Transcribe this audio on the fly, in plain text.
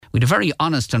We had a very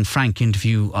honest and frank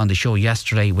interview on the show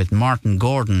yesterday with Martin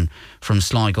Gordon from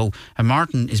Sligo. And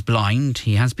Martin is blind.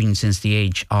 He has been since the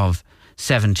age of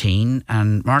 17,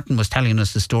 and Martin was telling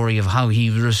us the story of how he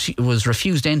was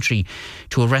refused entry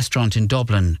to a restaurant in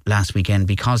Dublin last weekend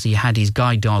because he had his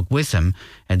guide dog with him,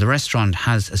 and the restaurant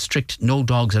has a strict no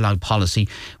dogs allowed policy,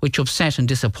 which upset and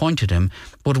disappointed him.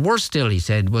 But worse still, he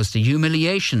said, was the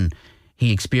humiliation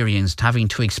he experienced having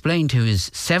to explain to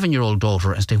his 7-year-old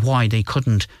daughter as to why they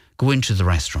couldn't go into the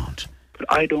restaurant.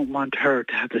 But I don't want her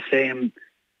to have the same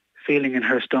feeling in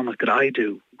her stomach that I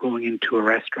do going into a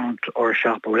restaurant or a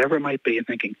shop or whatever it might be and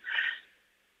thinking,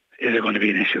 is there going to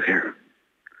be an issue here?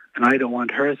 And I don't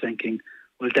want her thinking,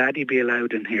 will Daddy be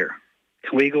allowed in here?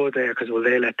 Can we go there because will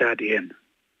they let Daddy in?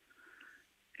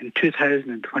 In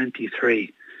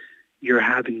 2023, you're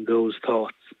having those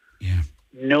thoughts. Yeah.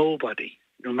 Nobody,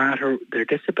 no matter their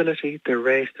disability, their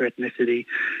race, their ethnicity,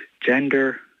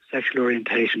 gender, sexual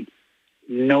orientation,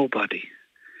 nobody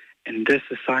in this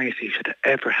society should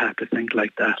ever have to think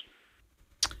like that.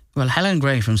 Well, Helen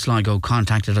Gray from Sligo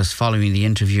contacted us following the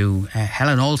interview.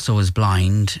 Helen also is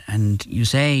blind, and you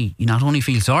say you not only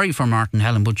feel sorry for Martin,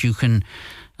 Helen, but you can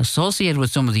associate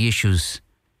with some of the issues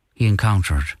he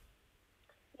encountered.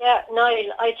 Yeah,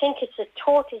 Niall, I think it's a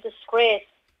total disgrace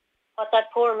what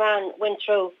that poor man went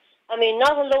through. I mean,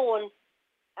 not alone,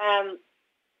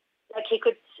 like he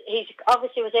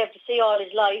obviously was able to see all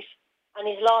his life, and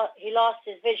he lost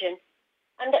his vision,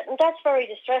 and that's very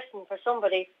distressing for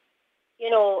somebody. You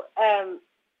know,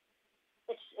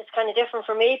 it's kind of different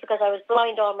for me because I was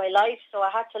blind all my life, so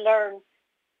I had to learn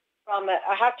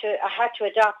I had to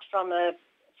adapt from the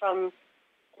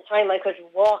time I could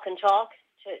walk and talk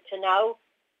to now,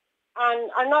 and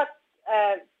I'm not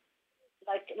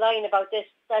like lying about this.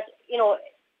 That you know,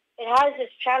 it has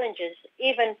its challenges,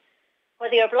 even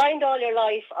whether you're blind all your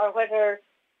life or whether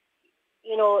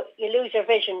you know you lose your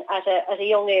vision at a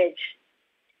young age.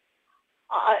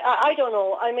 I don't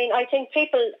know. I mean, I think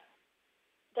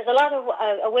there's a lot of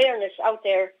awareness out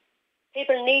there.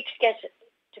 People need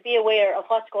to be aware of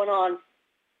what's going on.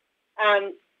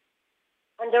 And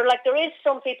there is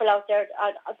some people out there,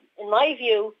 in my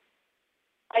view,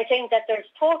 I think that there's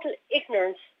total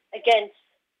ignorance against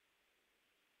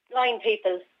blind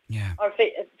people or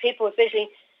people with vision.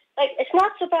 Like, it's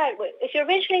not so bad. If you're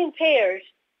visually impaired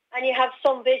and you have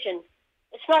some vision,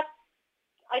 it's not,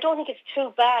 I don't think it's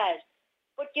too bad.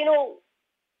 But, you know,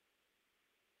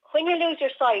 when you lose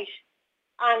your sight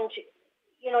and,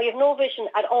 you know, you have no vision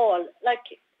at all, like,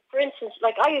 for instance,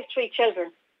 like I have 3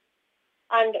 children.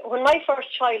 And when my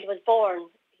first child was born,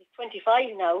 he's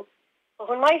 25 now, but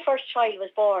when my first child was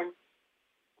born,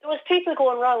 there was people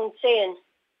going around saying,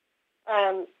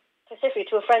 specifically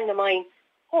to a friend of mine,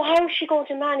 oh, how is she going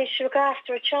to manage to look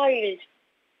after a child?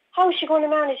 How is she going to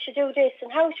manage to do this?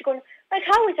 And how is she going to... Like,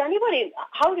 how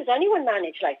does anyone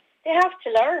manage? Like, they have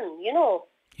to learn, you know,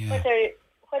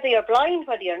 whether you're blind,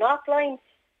 whether you're not blind,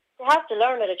 they have to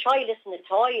learn that a child isn't a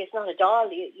toy, it's not a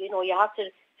doll, you know, you have to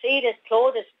feed it,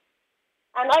 clothe it.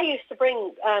 And I used to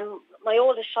bring my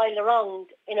oldest child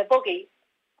around in a buggy.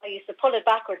 I used to pull it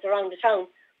backwards around the town.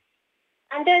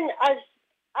 And then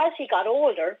as he got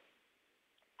older,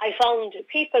 I found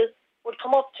people would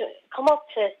come up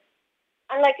to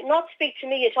and like not speak to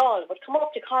me at all, but come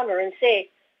up to Connor and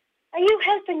say, are you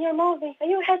helping your mother? Are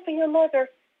you helping your mother?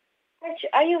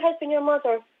 Are you helping your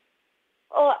mother?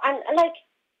 Oh, and like,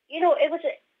 you know, it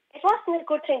wasn't a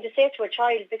good thing to say to a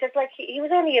child because like he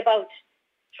was only about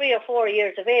 3 or 4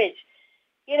 years of age.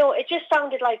 You know, it just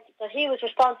sounded like that he was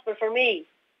responsible for me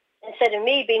instead of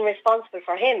me being responsible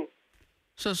for him.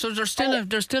 So there's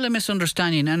still a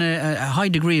misunderstanding and a high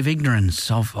degree of ignorance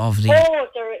of the... Oh,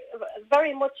 there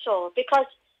very much so, because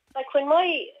like when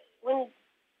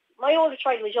my older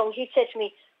child was young, he said to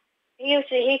me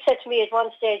at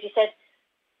one stage, he said,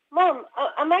 Mom,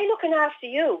 am I looking after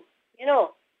you? You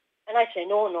know? And I say,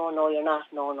 no, you're not.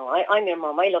 No, I'm your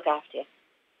mom. I look after you.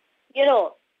 You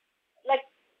know, like,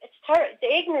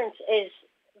 the ignorance is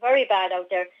very bad out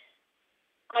there.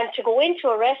 And to go into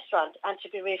a restaurant and to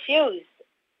be refused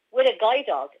with a guide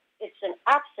dog, it's an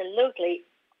absolutely...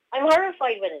 I'm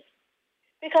horrified with it.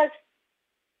 Because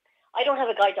I don't have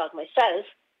a guide dog myself,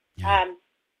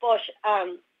 but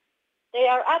they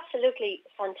are absolutely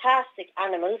fantastic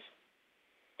animals.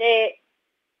 They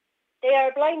are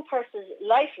a blind person's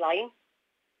lifeline,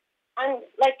 and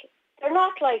like they're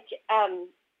not like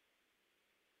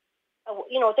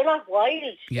you know, they're not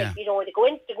wild. Yeah. Like, you know, they go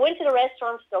into the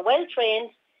restaurants. They're well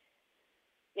trained.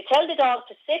 You tell the dog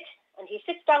to sit, and he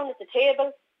sits down at the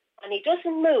table, and he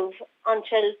doesn't move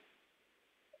until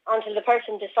the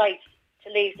person decides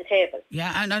to leave the table.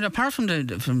 Yeah, and apart from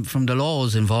the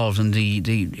laws involved and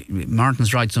the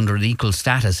Martin's rights under the Equal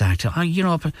Status Act,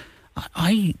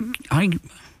 I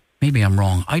maybe I'm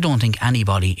wrong. I don't think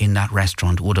anybody in that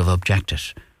restaurant would have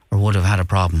objected or would have had a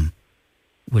problem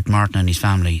with Martin and his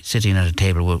family sitting at a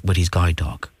table with his guide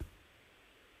dog.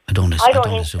 I don't assume they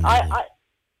would.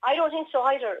 I don't think so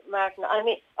either, Martin.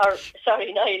 Niall.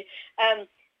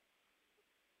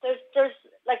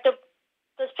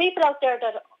 There's people out there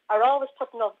that are always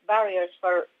putting up barriers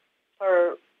for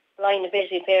blind and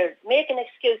visually impaired, making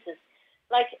excuses.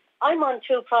 Like, I'm on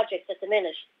 2 projects at the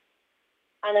minute,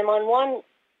 and I'm on one.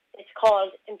 It's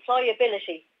called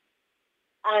employability,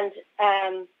 and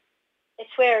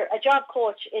it's where a job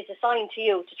coach is assigned to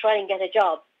you to try and get a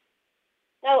job.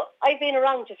 Now, I've been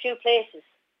around to a few places,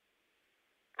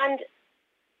 and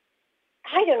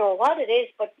I don't know what it is,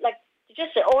 but like, to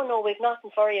just say, oh no, we've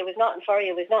nothing for you, we've nothing for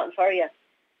you, we've nothing for you.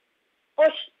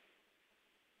 But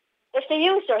if they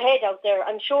use their head out there,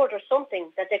 I'm sure there's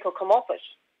something that they could come up with,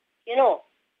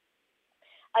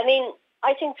 I mean,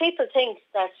 I think people think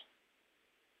that,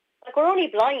 like, we're only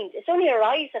blind. It's only our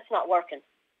eyes that's not working.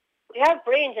 We have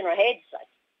brains in our heads, like.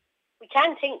 We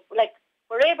can think, like,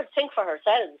 we're able to think for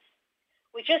ourselves.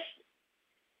 We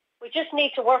just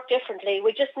need to work differently.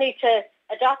 We just need to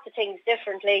adapt to things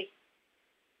differently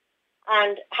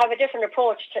and have a different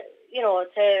approach to,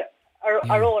 to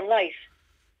our own life.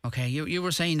 Okay, you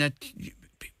were saying that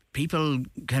people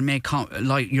can make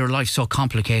your life so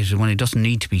complicated when it doesn't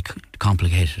need to be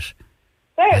complicated.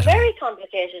 Very, very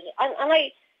complicated. And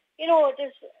I,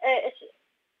 there's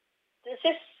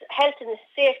this health and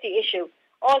safety issue,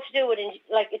 all to do with,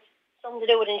 it's something to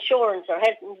do with insurance or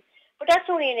health, but that's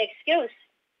only an excuse.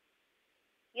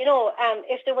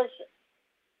 If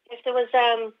there was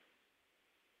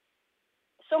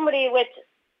somebody with,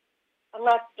 I'm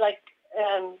not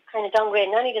kind of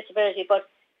downgrading any disability, but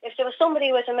if there was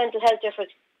somebody with a mental health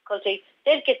difficulty,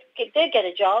 they'd get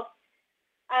a job.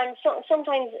 And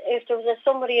sometimes if there was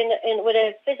somebody with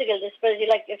a physical disability,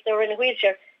 like if they were in a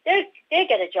wheelchair, they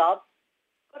get a job.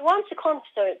 But once it comes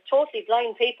to totally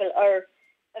blind people or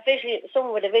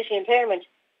someone with a visual impairment,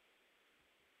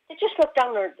 they just look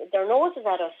down their noses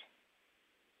at us.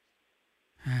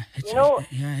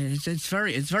 It's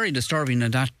very disturbing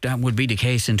that would be the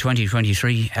case in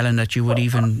 2023, Helen, that you would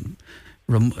even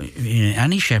in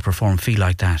any shape or form feel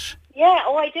like that. Yeah,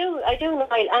 I do,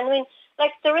 Niall. I mean,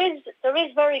 like, there is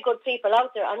very good people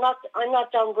out there. I'm not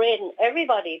downgrading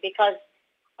everybody, because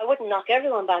I wouldn't knock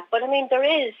everyone back. But I mean, there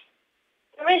is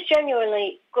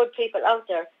genuinely good people out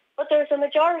there, but there's a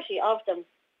majority of them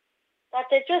that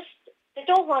they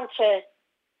don't want to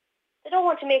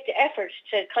make the effort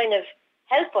to kind of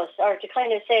help us, or to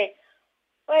kind of say,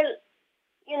 well,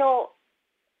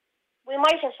 we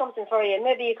might have something for you.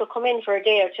 Maybe you could come in for a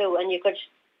day or two and you could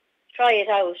try it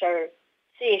out, or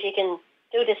see if you can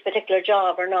do this particular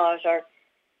job or not, or,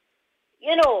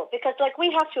 because like,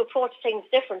 we have to approach things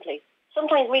differently.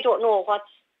 Sometimes we don't know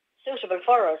what's suitable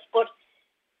for us, but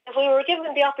if we were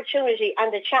given the opportunity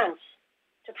and the chance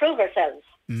to prove ourselves,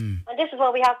 and this is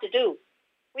what we have to do,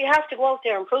 we have to go out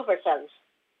there and prove ourselves.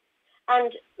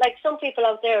 And like, some people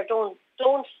out there don't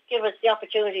give us the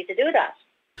opportunity to do that.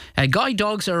 Guide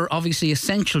dogs are obviously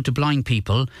essential to blind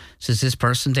people, says this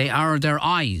person. They are their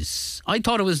eyes. I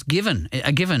thought it was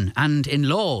a given and in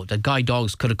law that guide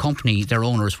dogs could accompany their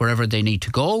owners wherever they need to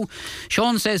go.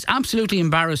 Sean says, absolutely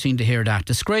embarrassing to hear that.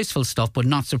 Disgraceful stuff, but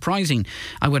not surprising.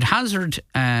 I would hazard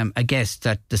a guess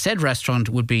that the said restaurant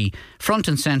would be front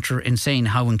and centre in saying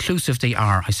how inclusive they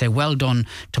are. I say well done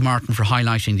to Martin for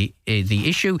highlighting the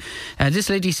issue. This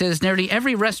lady says, nearly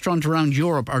every restaurant around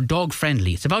Europe are dog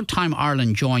friendly. It's about time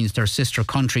Ireland joins their sister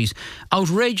countries.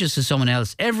 Outrageous to someone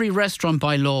else. Every restaurant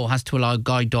by law has to allow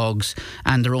guide dogs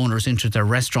and their owners into their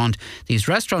restaurant. These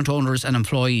restaurant owners and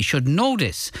employees should know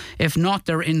this. If not,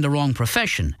 they're in the wrong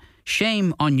profession.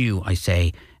 Shame on you, I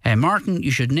say. Martin,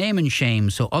 you should name and shame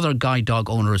so other guide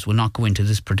dog owners will not go into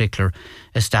this particular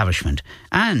establishment.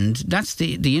 And that's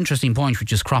the interesting point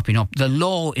which is cropping up. The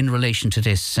law in relation to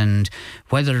this, and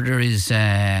whether there is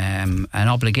an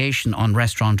obligation on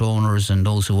restaurant owners and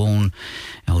those who own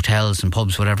hotels and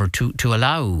pubs, whatever, to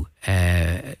allow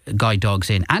guide dogs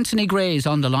in. Anthony Gray is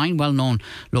on the line, well-known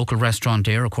local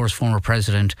restaurateur, of course, former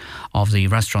president of the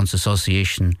Restaurants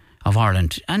Association of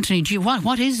Ireland. Anthony,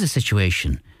 what is the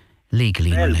situation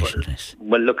legally in relation to this?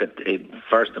 Well, look,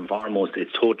 first and foremost,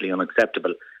 it's totally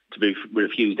unacceptable to be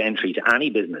refused entry to any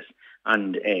business.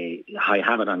 And I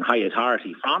have it on high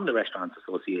authority from the Restaurants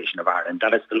Association of Ireland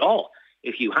that it's the law.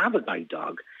 If you have a guide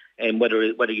dog,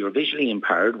 whether you're visually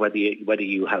impaired, whether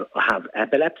you have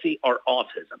epilepsy or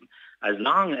autism, as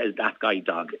long as that guide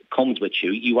dog comes with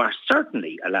you, you are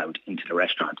certainly allowed into the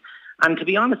restaurant. And to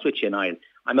be honest with you, Niall,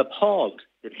 I'm appalled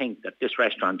to think that this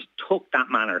restaurant took that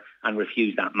manner and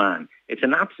refused that man. It's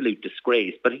an absolute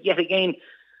disgrace. But yet again,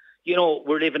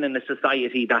 we're living in a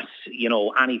society that,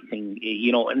 anything,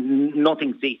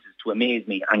 nothing ceases to amaze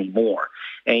me anymore.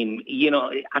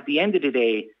 At the end of the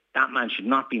day, that man should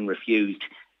not be refused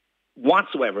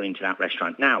whatsoever into that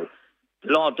restaurant. Now,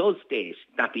 the law does state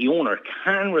that the owner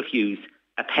can refuse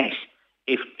a pet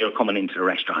if they're coming into the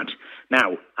restaurant.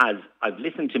 Now, as I've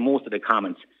listened to most of the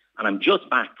comments, and I'm just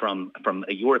back from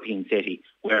a European city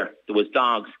where there was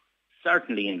dogs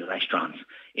certainly in the restaurants.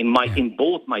 In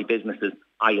both my businesses,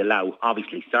 I allow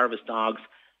obviously service dogs.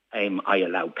 I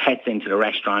allow pets into the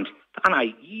restaurant, and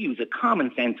I use a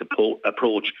common sense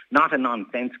approach, not a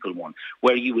nonsensical one,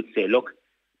 where you would say, look,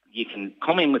 you can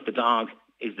come in with the dog.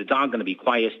 Is the dog going to be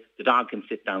quiet? The dog can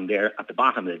sit down there at the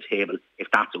bottom of the table if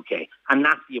that's okay. And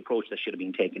that's the approach that should have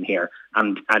been taken here.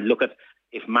 And look at,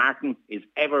 if Martin is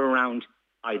ever around,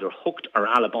 either Hooked or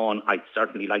Alabon, I'd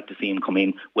certainly like to see him come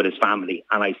in with his family,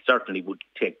 and I certainly would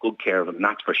take good care of him,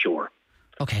 that's for sure.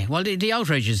 Okay, well, the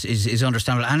outrage is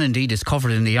understandable, and indeed it's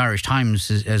covered in the Irish Times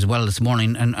as well this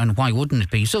morning, and why wouldn't it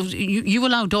be? So you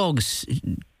allow dogs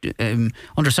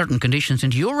under certain conditions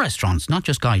into your restaurants, not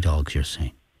just guide dogs, you're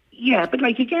saying? Yeah, but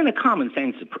again, a common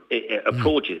sense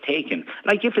approach is taken.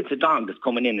 If it's a dog that's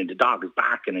coming in and the dog is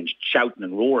barking and shouting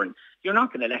and roaring, you're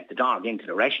not going to let the dog into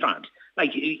the restaurant.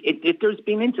 There's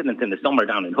been incidents in the summer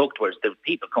down in Hooked where the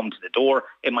people come to the door,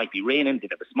 it might be raining, they'd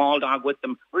have a small dog with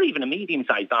them, or even a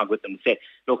medium-sized dog with them, and say,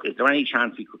 look, is there any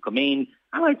chance we could come in?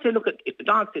 And I'd say, look, if the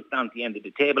dog sits down at the end of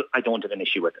the table, I don't have an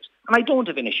issue with it. And I don't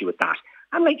have an issue with that.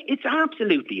 And it's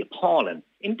absolutely appalling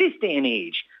in this day and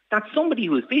age that somebody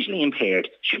who is visually impaired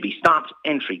should be stopped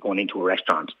entry going into a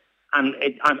restaurant. And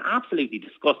I'm absolutely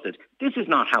disgusted. This is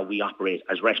not how we operate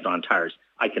as restaurateurs,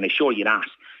 I can assure you that.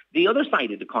 The other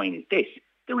side of the coin is this.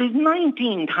 There is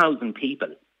 19,000 people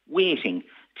waiting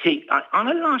on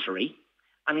a lottery,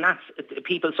 and that's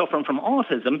people suffering from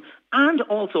autism and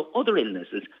also other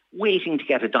illnesses waiting to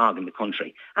get a dog in the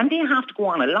country. And they have to go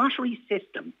on a lottery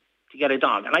system to get a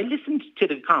dog. And I listened to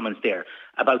the comments there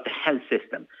about the health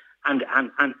system and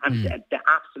the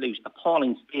absolute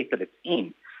appalling state that it's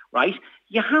in, right?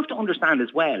 You have to understand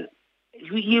as well,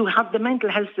 you have the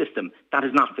mental health system that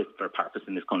is not fit for purpose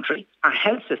in this country. Our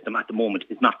health system at the moment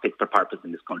is not fit for purpose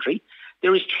in this country.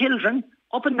 There is children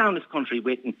up and down this country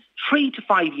waiting 3 to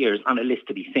 5 years on a list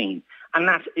to be seen. And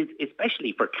that is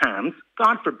especially for CAMS.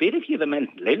 God forbid if you have a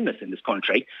mental illness in this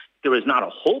country, there is not a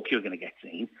hope you're going to get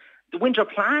seen. The winter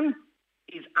plan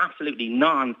is absolutely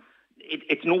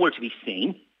it's nowhere to be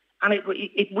seen. And it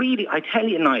really, I tell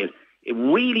you, Niall, it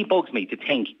really bugs me to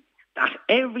think that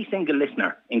every single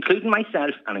listener, including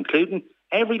myself and including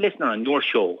every listener on your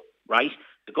show, right,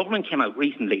 the government came out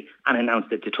recently and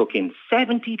announced that they took in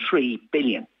 73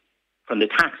 billion from the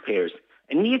taxpayers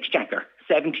in the Exchequer,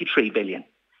 73 billion.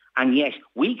 And yet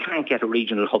we can't get a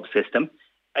regional hub system.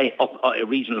 A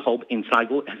regional hub in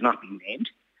Sligo has not been named.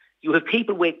 You have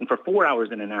people waiting for 4 hours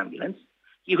in an ambulance.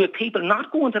 You have people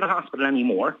not going to the hospital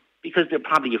anymore because they're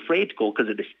probably afraid to go because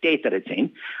of the state that it's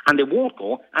in, and they won't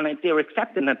go, and they're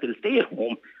accepting that they'll stay at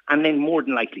home and then more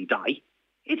than likely die.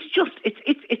 It's just,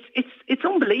 it's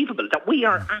unbelievable that we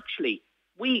are actually,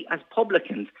 we as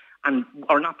publicans,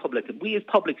 we as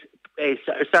public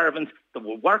servants that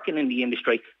were working in the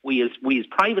industry, we as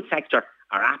private sector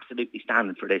are absolutely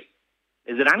standing for this.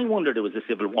 Is it any wonder there was a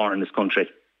civil war in this country?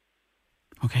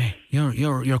 Okay,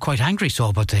 you're quite angry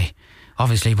about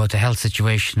the health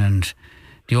situation and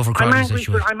the overcrowding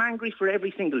situation. I'm angry for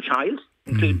every single child,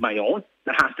 including my own,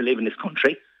 that has to live in this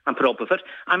country and put up with it.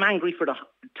 I'm angry for the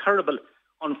terrible,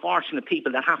 unfortunate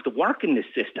people that have to work in this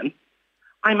system.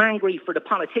 I'm angry for the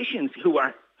politicians who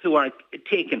are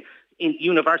taking in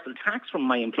universal tax from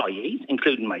my employees,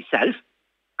 including myself,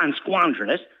 and squandering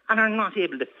it, and are not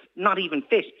even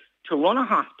fit to run a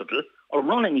hospital or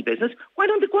run any business. Why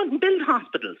don't they go out and build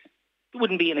hospitals? There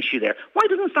wouldn't be an issue there. Why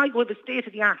doesn't Sligo have a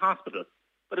state-of-the-art hospital?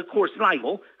 But of course,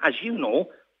 Sligo, as you know,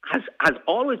 has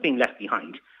always been left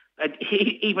behind.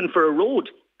 Even for a road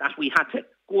that we had to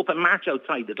go up and march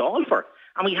outside the Dáil for,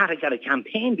 and we had to get a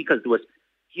campaign because there was,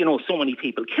 so many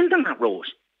people killed on that road.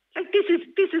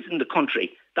 This isn't the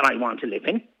country that I want to live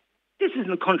in. This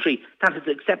isn't a country that is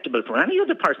acceptable for any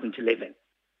other person to live in.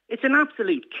 It's an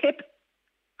absolute kip.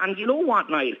 And you know what,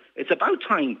 Niall? It's about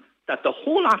time that the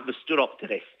whole lot of us stood up to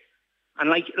this.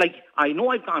 And I know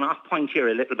I've gone off point here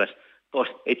a little bit, but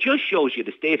it just shows you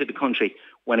the state of the country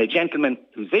when a gentleman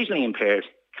who's visually impaired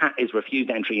is refused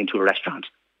entry into a restaurant.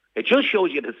 It just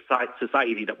shows you the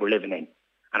society that we're living in.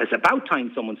 And it's about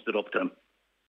time someone stood up to them.